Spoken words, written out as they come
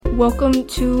Welcome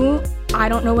to I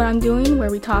Don't Know What I'm Doing, where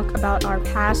we talk about our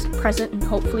past, present, and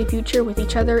hopefully future with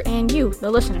each other and you, the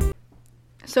listener.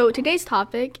 So today's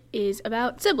topic is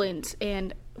about siblings,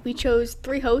 and we chose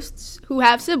 3 hosts who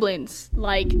have siblings,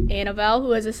 like Annabelle,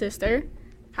 who has a sister.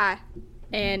 Hi.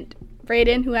 And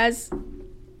Brayden, who has...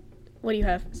 What do you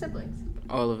have? Siblings.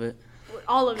 All of it.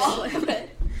 All of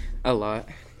it. A lot.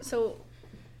 So,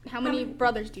 how many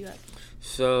brothers do you have?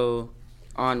 So,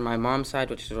 on my mom's side,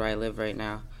 which is where I live right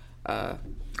now,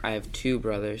 I have 2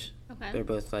 brothers. Okay. They're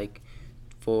both like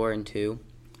 4 and 2.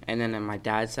 And then on my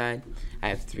dad's side, I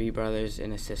have 3 brothers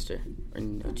and a sister. Or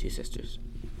no, 2 sisters.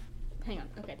 Hang on.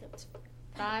 Okay, that's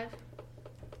 5.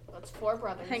 That's 4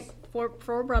 brothers.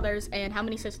 Four brothers, and how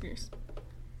many sisters?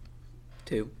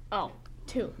 2. Oh,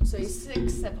 2. So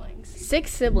 6 siblings.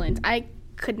 6 siblings. I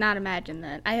could not imagine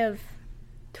that. I have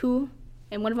 2,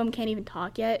 and one of them can't even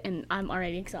talk yet, and I'm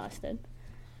already exhausted.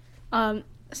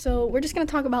 So we're just gonna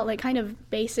talk about like kind of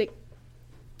basic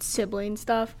sibling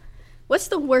stuff. What's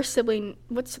the worst sibling?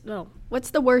 What's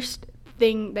the worst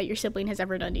thing that your sibling has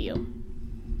ever done to you?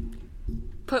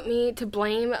 Put me to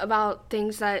blame about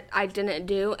things that I didn't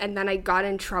do, and then I got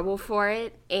in trouble for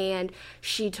it, and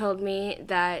she told me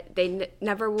that they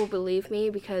never will believe me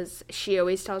because she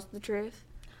always tells the truth.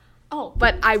 Oh,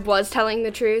 But I was telling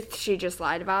the truth. She just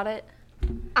lied about it.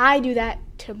 I do that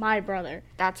to my brother.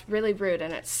 That's really rude,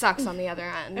 and it sucks on the other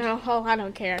end. Oh, I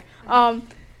don't care.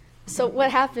 So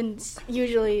what happens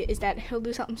usually is that he'll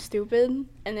do something stupid,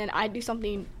 and then I do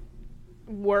something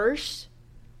worse,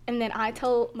 and then I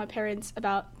tell my parents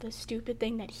about the stupid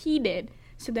thing that he did.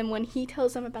 So then when he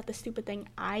tells them about the stupid thing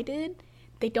I did,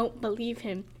 they don't believe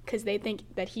him because they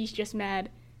think that he's just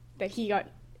mad that he got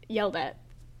yelled at.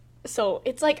 So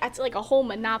it's like a whole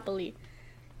monopoly.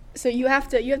 So you have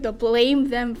to blame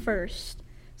them first.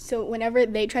 So whenever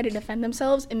they try to defend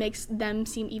themselves, it makes them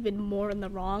seem even more in the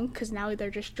wrong because now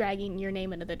they're just dragging your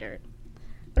name into the dirt.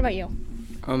 What about you?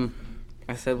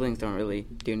 My siblings don't really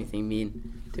do anything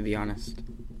mean, to be honest.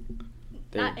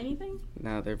 Not anything?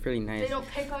 No, they're pretty nice. They don't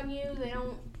pick on you. They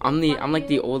don't. I'm like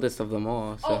the oldest of them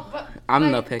all, so But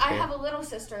I'm the picker. I have a little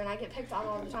sister, and I get picked on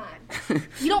all the time.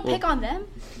 You don't pick on them?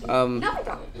 No, I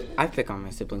don't. I pick on my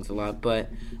siblings a lot, but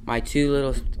my 2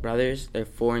 little brothers, they're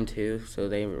 4 and 2, so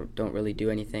they don't really do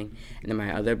anything. And then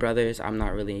my other brothers, I'm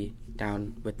not really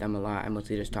down with them a lot. I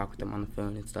mostly just talk with them on the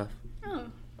phone and stuff. Oh,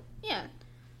 yeah.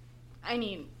 I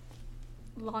mean,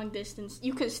 long distance,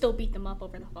 you could still beat them up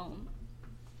over the phone.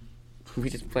 We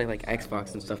just play like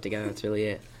Xbox and stuff together. That's really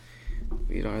it.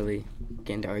 We don't really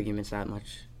get into arguments that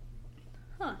much.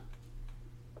 Huh.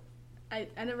 I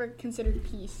never considered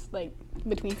peace, like,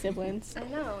 between siblings. I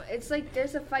know. It's like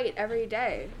there's a fight every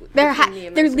day. There between me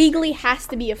and my there sister. legally has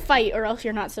to be a fight or else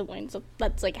you're not siblings. So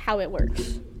that's, like, how it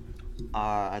works.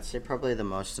 I'd say probably the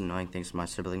most annoying things my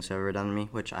siblings have ever done to me,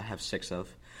 which I have 6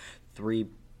 of. 3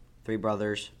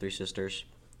 brothers, 3 sisters.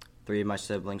 3 of my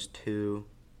siblings, 2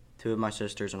 of my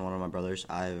sisters, and 1 of my brothers.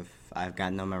 I've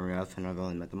got no memory of, and I've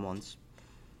only met them once.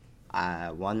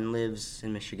 1 lives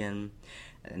in Michigan,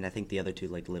 and I think the other 2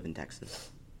 live in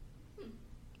Texas.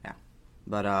 Yeah,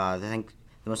 but I think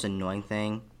the most annoying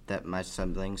thing that my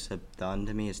siblings have done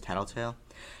to me is tattletale.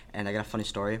 And I got a funny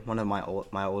story. One of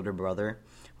my older brother,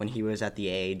 when he was at the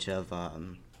age of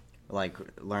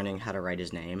learning how to write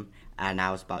his name, and I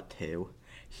was about 2.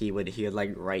 He would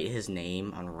write his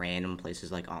name on random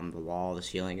places, like on the wall, the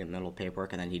ceiling, and middle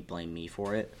paperwork, and then he'd blame me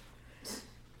for it.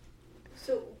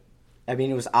 So, I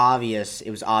mean, it was obvious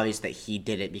that he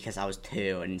did it because I was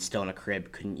 2 and still in a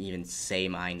crib, couldn't even say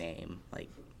my name. I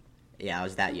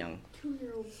was that young.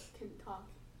 2-year-olds can talk.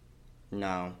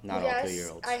 No, not all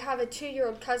 2-year-olds. I have a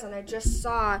 2-year-old cousin I just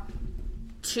saw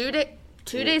 2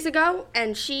 days ago,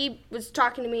 and she was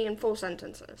talking to me in full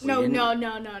sentences. No.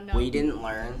 We didn't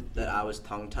learn that I was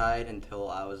tongue-tied until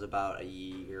I was about a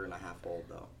year and a half old,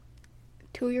 though.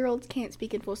 2-year-olds can't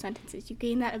speak in full sentences. You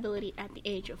gain that ability at the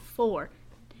age of 4.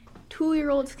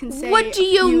 2-year-olds can say. What do a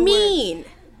you few mean?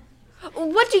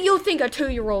 What do you think a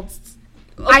 2-year-old's...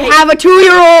 I have a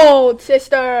 2-year-old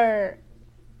sister.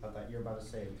 I thought you were about to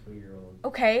say a 2-year-old.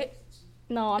 Okay,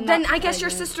 No, I'm then not. I guess your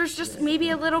sister's just maybe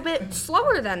a little bit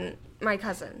slower than my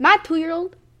cousin. My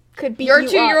 2-year-old could beat Your you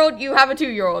 2-year-old, up. you have a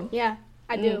 2-year-old. Yeah,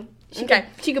 I do. Okay.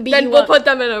 She could beat Then you we'll up. put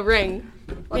them in a ring.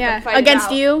 Let them fight it against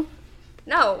out. you.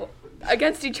 No,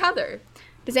 against each other.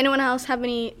 Does anyone else have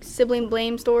any sibling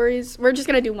blame stories? We're just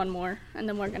gonna do one more, and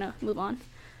then we're gonna move on.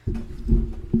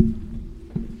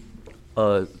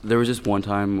 There was just one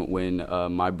time when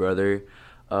my brother,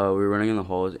 we were running in the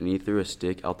halls, and he threw a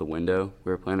stick out the window.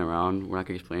 We were playing around. We're not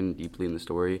going to explain deeply in the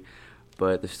story,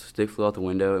 but the stick flew out the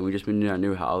window, and we just moved into our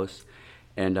new house.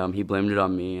 and he blamed it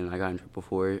on me, and I got in trouble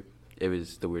for it. It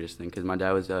was the weirdest thing because my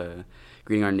dad was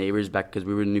greeting our neighbors back because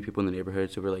we were new people in the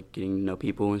neighborhood, so we're like getting to know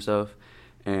people and stuff.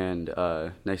 And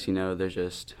next thing you know, there's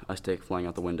just a stick flying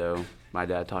out the window. My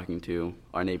dad talking to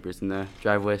our neighbors in the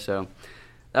driveway. So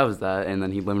that was that. And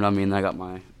then he blamed it on me, and I got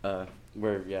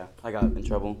I got in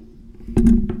trouble.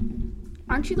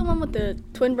 Aren't you the one with the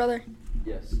twin brother?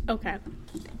 Yes. Okay.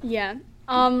 Yeah.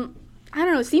 I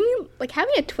don't know. Seeming like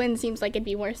having a twin seems like it'd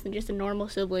be worse than just a normal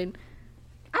sibling.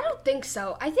 I don't think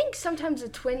so. I think sometimes a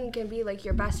twin can be like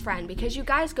your best friend because you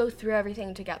guys go through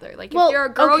everything together. Like if you're a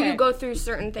girl, you go through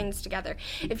certain things together.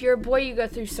 If you're a boy, you go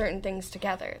through certain things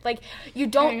together. Like you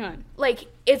don't Hang on. like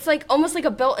it's like almost like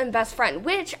a built-in best friend,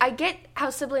 which I get how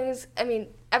siblings, I mean,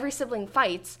 every sibling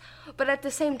fights, but at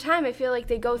the same time I feel like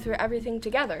they go through everything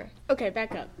together. Okay,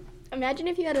 back up. Imagine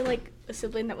if you had a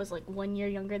sibling that was like 1 year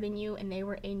younger than you and they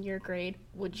were in your grade.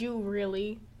 Would you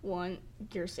really want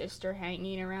your sister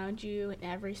hanging around you in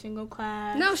every single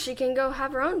class? No, she can go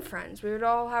have her own friends. We would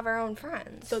all have our own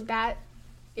friends. So that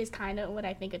is kind of what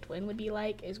I think a twin would be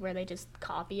like, is where they just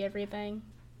copy everything.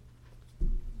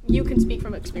 You can speak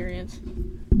from experience.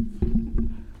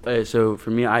 So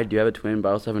for me, I do have a twin, but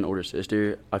I also have an older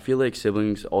sister. I feel like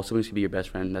all siblings can be your best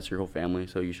friend. That's your whole family,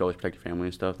 so you should always protect your family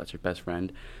and stuff. That's your best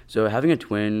friend. So having a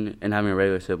twin and having a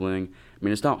regular sibling, I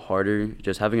mean, it's not harder.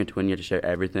 Just having a twin, you have to share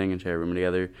everything and share a room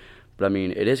together. But I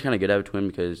mean, it is kind of good to have a twin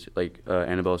because, like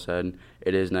Annabelle said,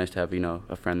 it is nice to have,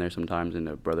 a friend there sometimes and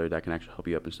a brother that can actually help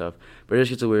you up and stuff. But it just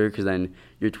gets weird because then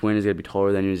your twin is going to be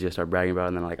taller than you, he's going to start bragging about it.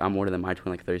 And then, like, I'm older than my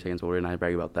twin, like 30 seconds older, and I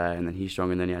brag about that. And then he's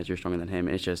stronger than you, as you're stronger than him.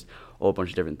 And it's just a whole bunch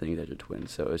of different things as your twin.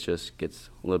 So it just gets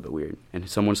a little bit weird. And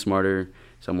someone's smarter,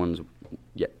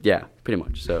 yeah, pretty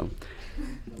much. So,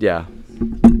 yeah.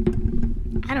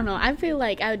 I don't know. I feel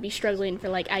like I would be struggling for,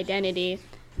 like, identity.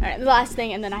 All right, the last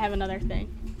thing, and then I have another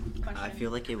thing. I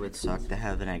feel like it would suck to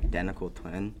have an identical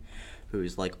twin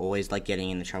who's like always like getting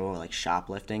into trouble with like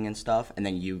shoplifting and stuff, and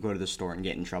then you go to the store and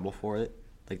get in trouble for it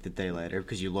like the day later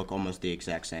because you look almost the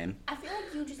exact same. I feel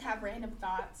like you just have random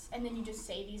thoughts, and then you just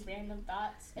say these random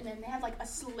thoughts, and then they have like a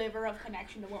sliver of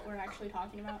connection to what we're actually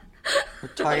talking about. We're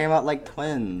talking about like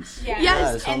twins. Yeah.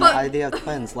 Yes, So the idea of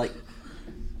twins, like.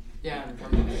 Yeah, I'm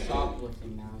talking about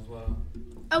shoplifting now as well.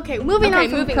 Okay, moving on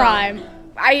from crime.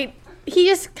 He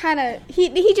just kind of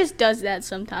he just does that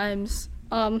sometimes.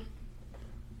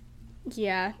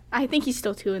 Yeah, I think he's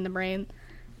still 2 in the brain.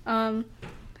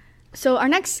 So our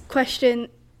next question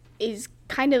is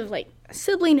kind of like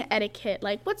sibling etiquette.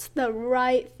 Like, what's the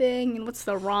right thing and what's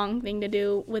the wrong thing to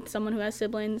do with someone who has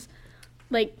siblings?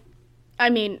 Like, I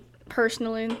mean,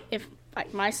 personally, if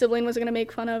like my sibling was gonna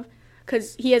make fun of,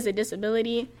 because he has a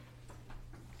disability,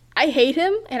 I hate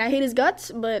him and I hate his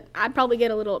guts, but I'd probably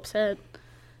get a little upset.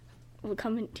 We'll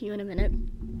come to you in a minute.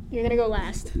 You're gonna go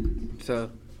last. So,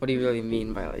 what do you really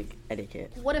mean by, like,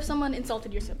 etiquette? What if someone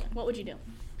insulted your sibling? What would you do?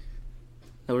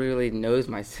 Nobody really knows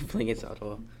my sibling at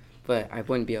all, but I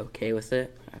wouldn't be okay with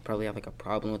it. I'd probably have, like, a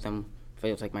problem with them. If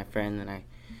it was, like, my friend, then I'd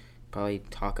probably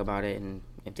talk about it, and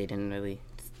if they didn't really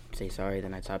say sorry,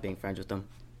 then I'd stop being friends with them.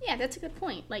 Yeah, that's a good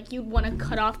point. Like, you'd want to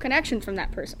cut off connections from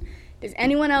that person. Does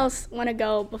anyone else want to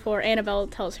go before Annabelle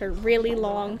tells her really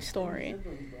long story?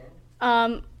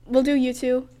 We'll do you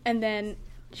two, and then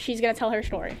she's going to tell her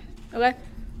story. Okay?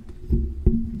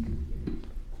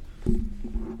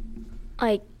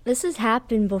 Like, this has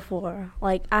happened before.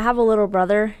 Like, I have a little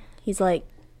brother. He's, like,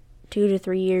 2 to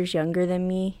 3 years younger than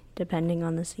me, depending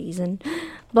on the season.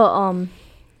 But,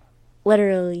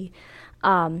 literally,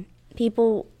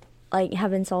 people, like,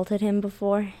 have insulted him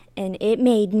before, and it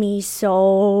made me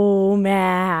so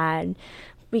mad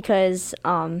because,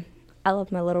 I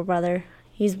love my little brother.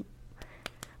 He's,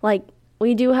 like,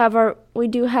 we do have our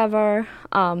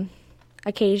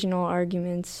occasional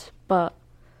arguments, but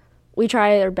we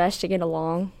try our best to get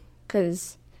along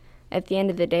because at the end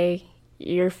of the day,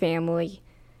 your family,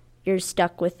 you're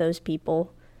stuck with those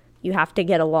people. You have to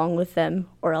get along with them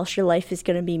or else your life is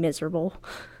going to be miserable.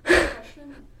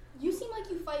 You seem like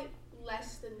you fight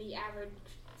less than the average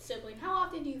sibling. How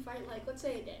often do you fight, like, let's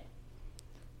say a day?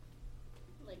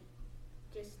 Like,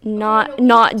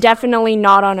 just... Definitely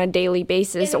not on a daily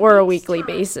basis or a weekly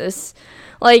basis.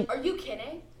 Like, are you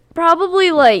kidding?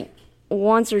 Probably, like,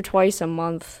 once or twice a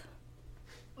month.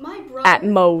 My brother... At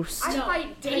most. I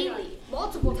fight daily,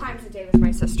 multiple times a day with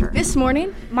my sister. This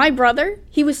morning, my brother,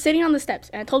 he was sitting on the steps,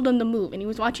 and I told him to move, and he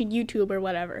was watching YouTube or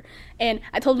whatever. And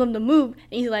I told him to move,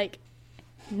 and he's like,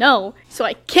 no. So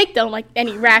I kicked him like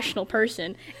any rational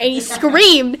person, and he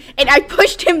screamed, and I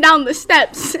pushed him down the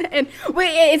steps. And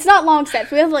it's not long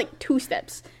steps. We have like 2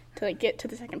 steps to like get to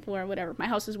the second floor or whatever. My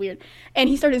house is weird. And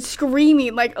he started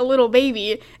screaming like a little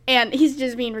baby, and he's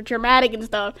just being dramatic and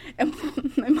stuff. And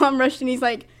my mom rushed and he's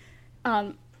like,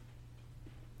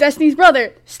 Destiny's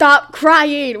brother, stop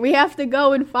crying. We have to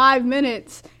go in 5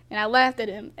 minutes. And I laughed at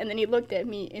him, and then he looked at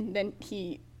me, and then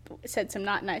he said some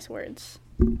not nice words.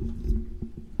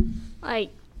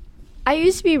 Like, I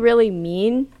used to be really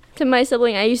mean to my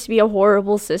sibling. I used to be a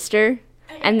horrible sister,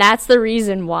 and that's the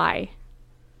reason why.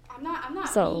 I'm not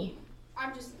So- mean.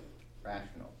 I'm just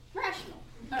Rational.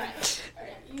 All right,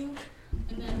 you,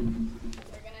 and then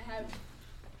we're gonna have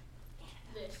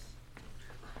this.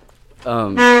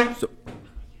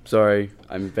 Sorry.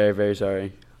 I'm very, very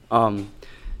sorry. For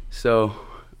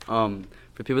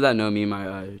people that know me,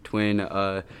 my twin,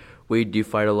 we do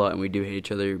fight a lot and we do hate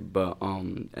each other, but at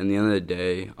the end of the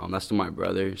day, that's still my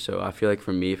brother. So I feel like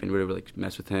for me, if anybody would like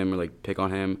mess with him or like pick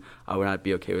on him, I would not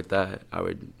be okay with that. I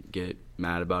would get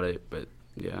mad about it, but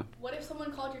yeah. What if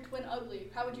someone called your twin ugly?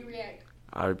 How would you react?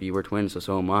 I would be, we're twins,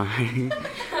 so am I.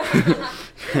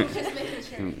 Just making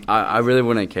sure. I really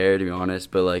wouldn't care, to be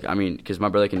honest, but like, I mean, because my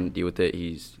brother can deal with it.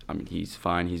 He's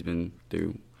fine. He's been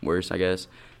through worse, I guess.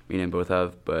 Me and him both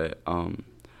have, but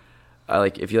I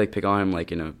like, if you like pick on him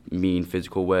like in a mean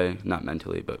physical way, not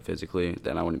mentally but physically,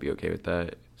 then I wouldn't be okay with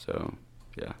that. So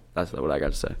yeah, that's what I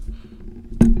got to say.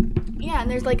 Yeah,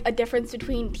 and there's like a difference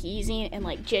between teasing and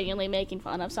like genuinely making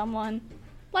fun of someone.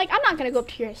 Like, I'm not gonna go up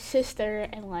to your sister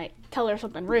and like tell her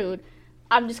something rude.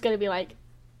 I'm just gonna be like,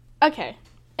 okay,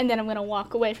 and then I'm gonna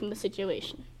walk away from the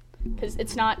situation because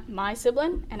it's not my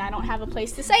sibling and I don't have a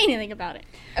place to say anything about it.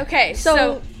 Okay,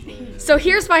 so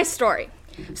here's my story.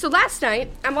 So last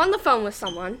night, I'm on the phone with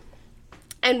someone,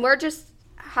 and we're just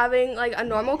having like a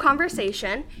normal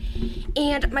conversation,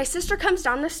 and my sister comes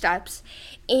down the steps,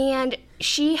 and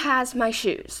she has my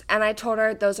shoes, and I told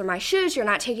her, those are my shoes, you're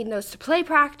not taking those to play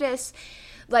practice,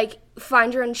 like,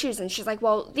 find your own shoes. And she's like,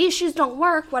 well, these shoes don't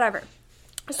work, whatever.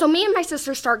 So me and my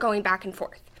sister start going back and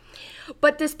forth.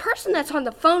 But this person that's on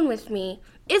the phone with me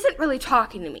isn't really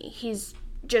talking to me. He's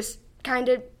just kind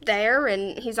of there,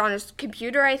 and he's on his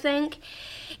computer, I think.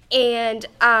 And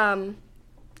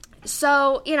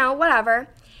so, you know, whatever.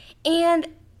 And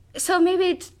so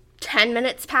maybe 10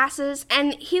 minutes passes,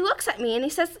 and he looks at me and he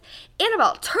says,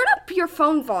 Annabelle, turn up your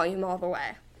phone volume all the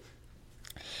way.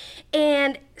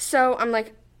 And so I'm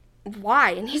like,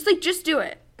 why? And he's like, just do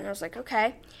it. And I was like,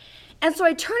 okay. And so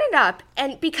I turn it up,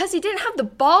 and because he didn't have the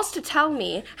balls to tell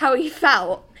me how he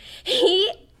felt,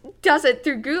 he does it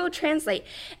through Google Translate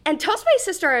and tells my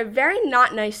sister a very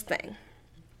not nice thing.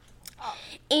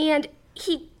 And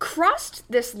he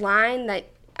crossed this line that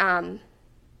I'm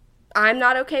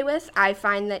not okay with. I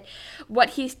find that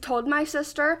what he told my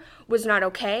sister was not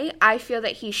okay. I feel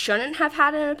that he shouldn't have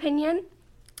had an opinion,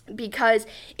 because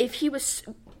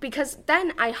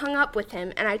then I hung up with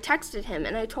him and I texted him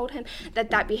and I told him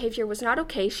that behavior was not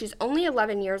okay. She's only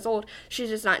 11 years old. She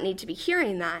does not need to be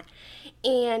hearing that.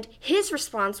 And his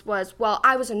response was, well,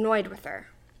 I was annoyed with her.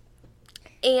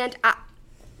 And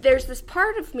there's this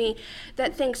part of me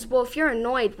that thinks, well, if you're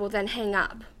annoyed, well, then hang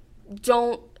up.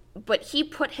 Don't. But he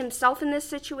put himself in this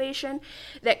situation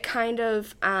that kind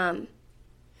of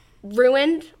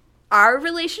ruined our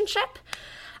relationship,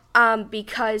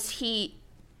 because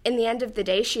in the end of the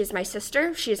day, she is my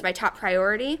sister. She is my top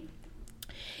priority.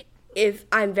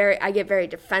 I get very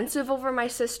defensive over my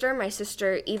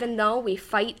sister, even though we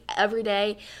fight every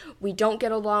day, we don't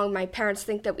get along, my parents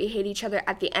think that we hate each other.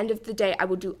 At the end of the day, I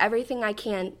will do everything I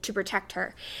can to protect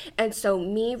her. And so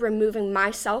me removing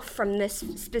myself from this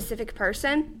specific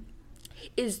person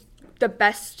is the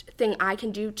best thing I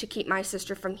can do to keep my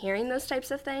sister from hearing those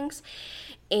types of things.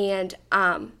 And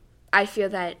I feel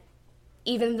that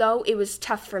even though it was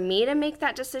tough for me to make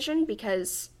that decision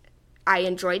because I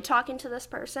enjoyed talking to this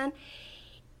person,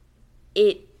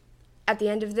 at the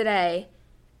end of the day,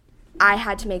 I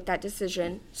had to make that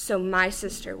decision so my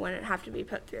sister wouldn't have to be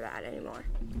put through that anymore.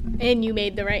 And you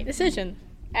made the right decision,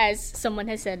 as someone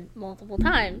has said multiple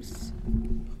times.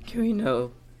 Can we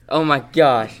know? Oh my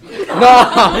gosh.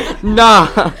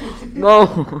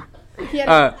 No.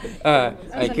 Yeah,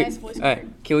 that was a nice voice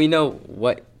record. Can we know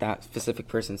what that specific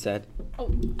person said? Oh,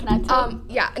 can I tell?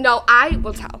 I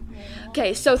will tell.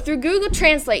 Okay, so through Google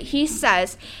Translate, he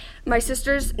says, my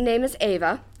sister's name is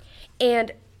Ava,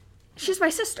 and she's my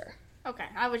sister. Okay,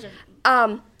 I was just...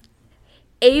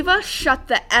 Ava, shut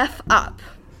the F up.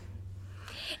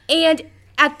 And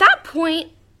at that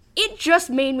point, it just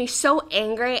made me so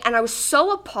angry, and I was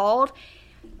so appalled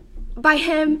by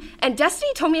him. And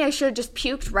Destiny told me I should have just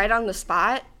puked right on the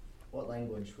spot. What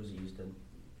language was used in?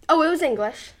 Oh, it was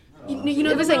English. You know,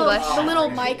 It was the little, English. the little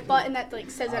mic button that like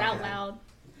says it out loud.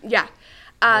 Yeah.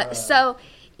 So,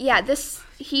 yeah,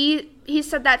 he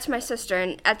said that to my sister,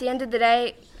 and at the end of the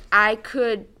day, I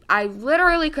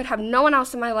literally could have no one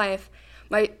else in my life.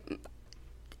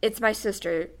 It's my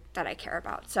sister that I care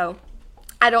about. So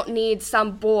I don't need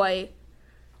some boy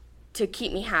to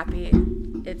keep me happy.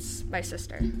 It's my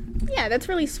sister. Yeah, that's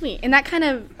really sweet. And that kind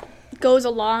of goes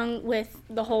along with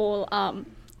the whole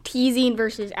teasing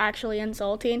versus actually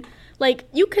insulting. Like,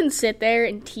 you can sit there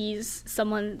and tease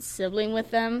someone's sibling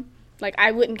with them. Like,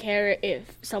 I wouldn't care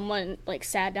if someone, like,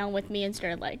 sat down with me and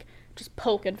started, like, just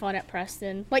poking fun at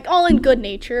Preston. Like, all in good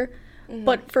nature. Mm-hmm.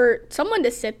 But for someone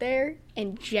to sit there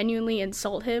and genuinely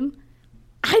insult him,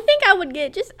 I think I would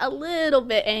get just a little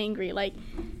bit angry. Like,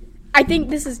 I think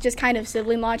this is just kind of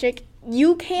sibling logic.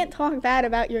 You can't talk bad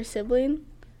about your sibling.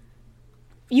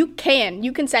 You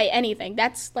can say anything.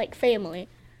 That's like family.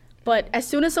 But as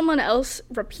soon as someone else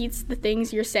repeats the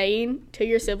things you're saying to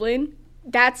your sibling,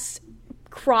 that's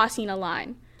crossing a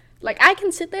line. Like, I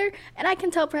can sit there and I can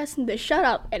tell Preston to shut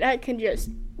up, and I can just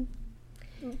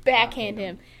backhand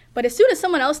him. But as soon as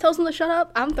someone else tells him to shut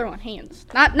up, I'm throwing hands.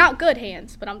 Not good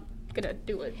hands, but I'm gonna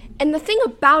do it. And the thing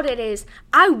about it is,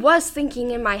 I was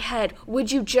thinking in my head,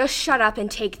 would you just shut up and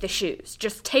take the shoes?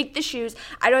 Just take the shoes.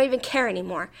 I don't even care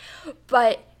anymore.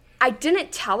 But I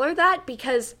didn't tell her that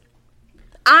because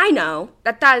I know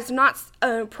that is not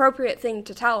an appropriate thing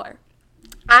to tell her.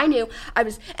 I knew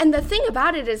and the thing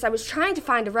about it is I was trying to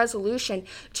find a resolution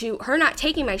to her not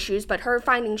taking my shoes, but her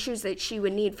finding shoes that she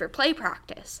would need for play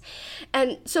practice.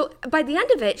 And so by the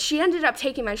end of it, she ended up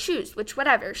taking my shoes, which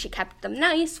whatever, she kept them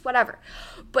nice, whatever.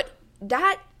 But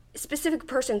that specific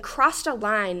person crossed a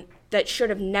line that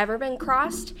should have never been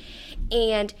crossed.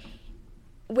 And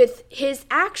with his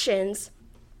actions,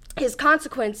 his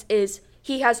consequence is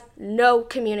he has no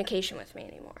communication with me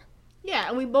anymore. Yeah,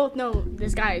 and we both know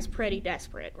this guy is pretty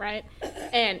desperate, right?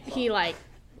 And he, like,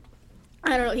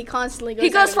 I don't know, he constantly goes...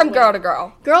 He goes from girl to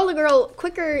girl. Girl to girl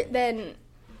quicker than...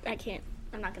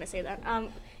 I'm not going to say that.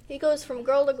 He goes from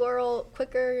girl to girl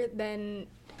quicker than,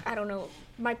 I don't know,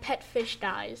 my pet fish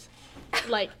dies.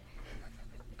 Like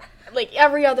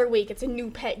every other week, it's a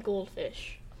new pet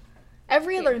goldfish.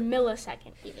 Every other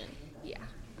millisecond, even. Yeah.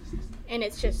 And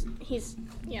it's just,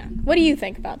 What do you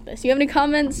think about this? Do you have any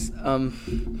comments?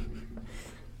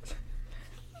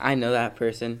 I know that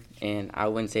person, and I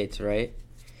wouldn't say it's right.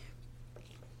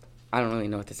 I don't really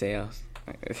know what to say else.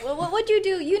 Well, what would you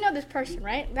do? You know this person,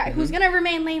 right? Who's going to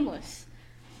remain nameless.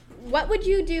 What would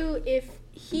you do if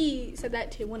he said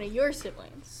that to one of your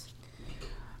siblings?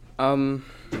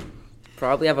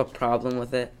 Probably have a problem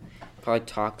with it. Probably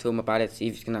talk to him about it, see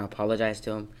if he's going to apologize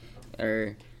to him.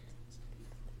 Or,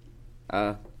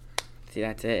 see,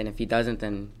 that's it. And if he doesn't,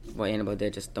 then what Annabelle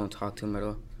did, just don't talk to him at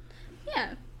all.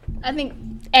 Yeah. I think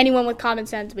anyone with common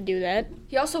sense would do that.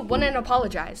 He also wouldn't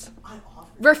apologize.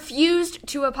 Refused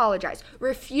to apologize.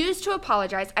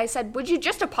 I said, would you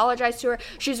just apologize to her?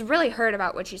 She's really hurt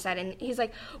about what she said. And he's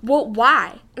like, well,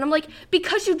 why? And I'm like,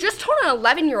 because you just told an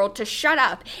 11-year-old to shut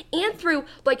up and threw,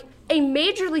 like, a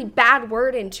majorly bad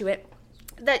word into it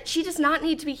that she does not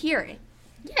need to be hearing.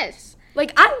 Yes.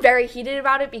 Like, I'm very heated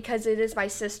about it because it is my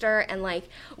sister, and, like,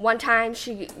 one time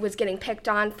she was getting picked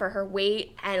on for her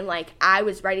weight, and, like, I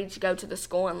was ready to go to the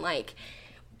school and, like,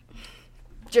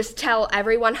 just tell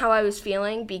everyone how I was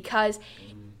feeling because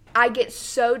I get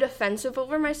so defensive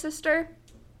over my sister,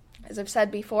 as I've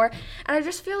said before, and I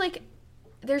just feel like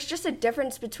there's just a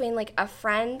difference between, like, a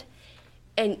friend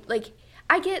and, like,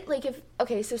 I get, like,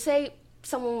 so say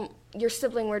your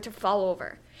sibling were to fall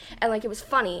over, and, like, it was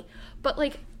funny, but,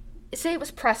 like, say it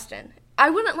was Preston. I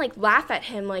wouldn't, like, laugh at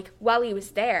him, like, while he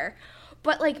was there.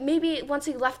 But, like, maybe once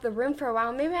he left the room for a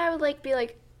while, maybe I would, like, be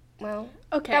like, well,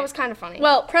 okay, that was kind of funny.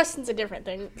 Well, Preston's a different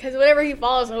thing. Because whenever he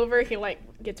falls over, he, like,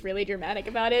 gets really dramatic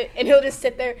about it. And he'll just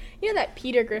sit there. You know that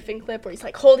Peter Griffin clip where he's,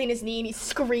 like, holding his knee and he's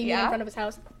screaming in front of his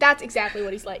house? That's exactly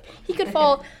what he's like. He could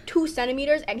fall 2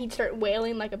 centimeters and he'd start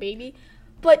wailing like a baby.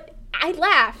 But I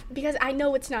laugh because I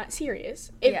know it's not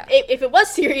serious. If it was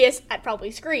serious, I'd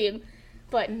probably scream.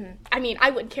 But, I mean, I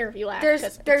wouldn't care if you laughed.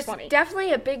 There's funny.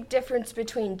 Definitely a big difference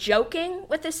between joking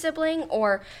with a sibling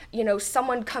or, you know,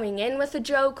 someone coming in with a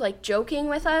joke, like joking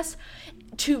with us,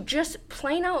 to just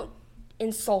plain out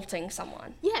insulting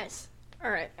someone. Yes.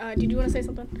 All right. Did you want to say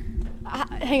something?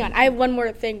 Hang on. I have one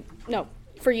more thing. No,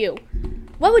 for you.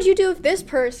 What would you do if this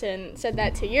person said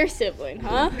that to your sibling,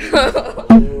 huh?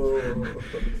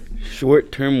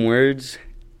 Short-term words,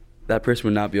 that person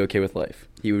would not be okay with life.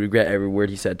 He would regret every word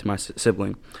he said to my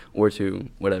sibling or to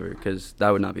whatever, because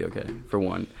that would not be okay, for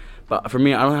one. But for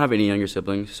me, I don't have any younger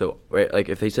siblings, so right, like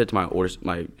if they said to my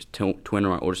twin or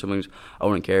my older siblings, I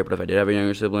wouldn't care. But if I did have a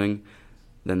younger sibling,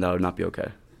 then that would not be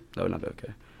okay. That would not be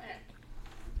okay.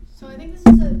 So I think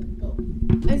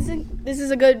this is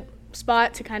a good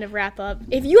spot to kind of wrap up.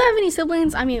 If you have any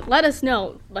siblings, I mean, let us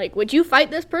know. Like, would you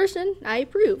fight this person? I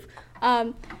approve.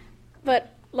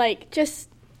 But like, just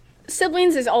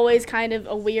siblings is always kind of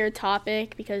a weird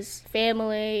topic because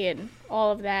family and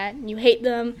all of that. You hate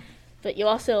them, but you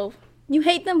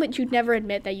hate them, but you'd never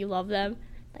admit that you love them.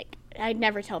 Like, I'd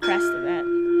never tell Preston that.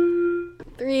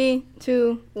 3,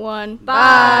 2, 1,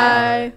 bye.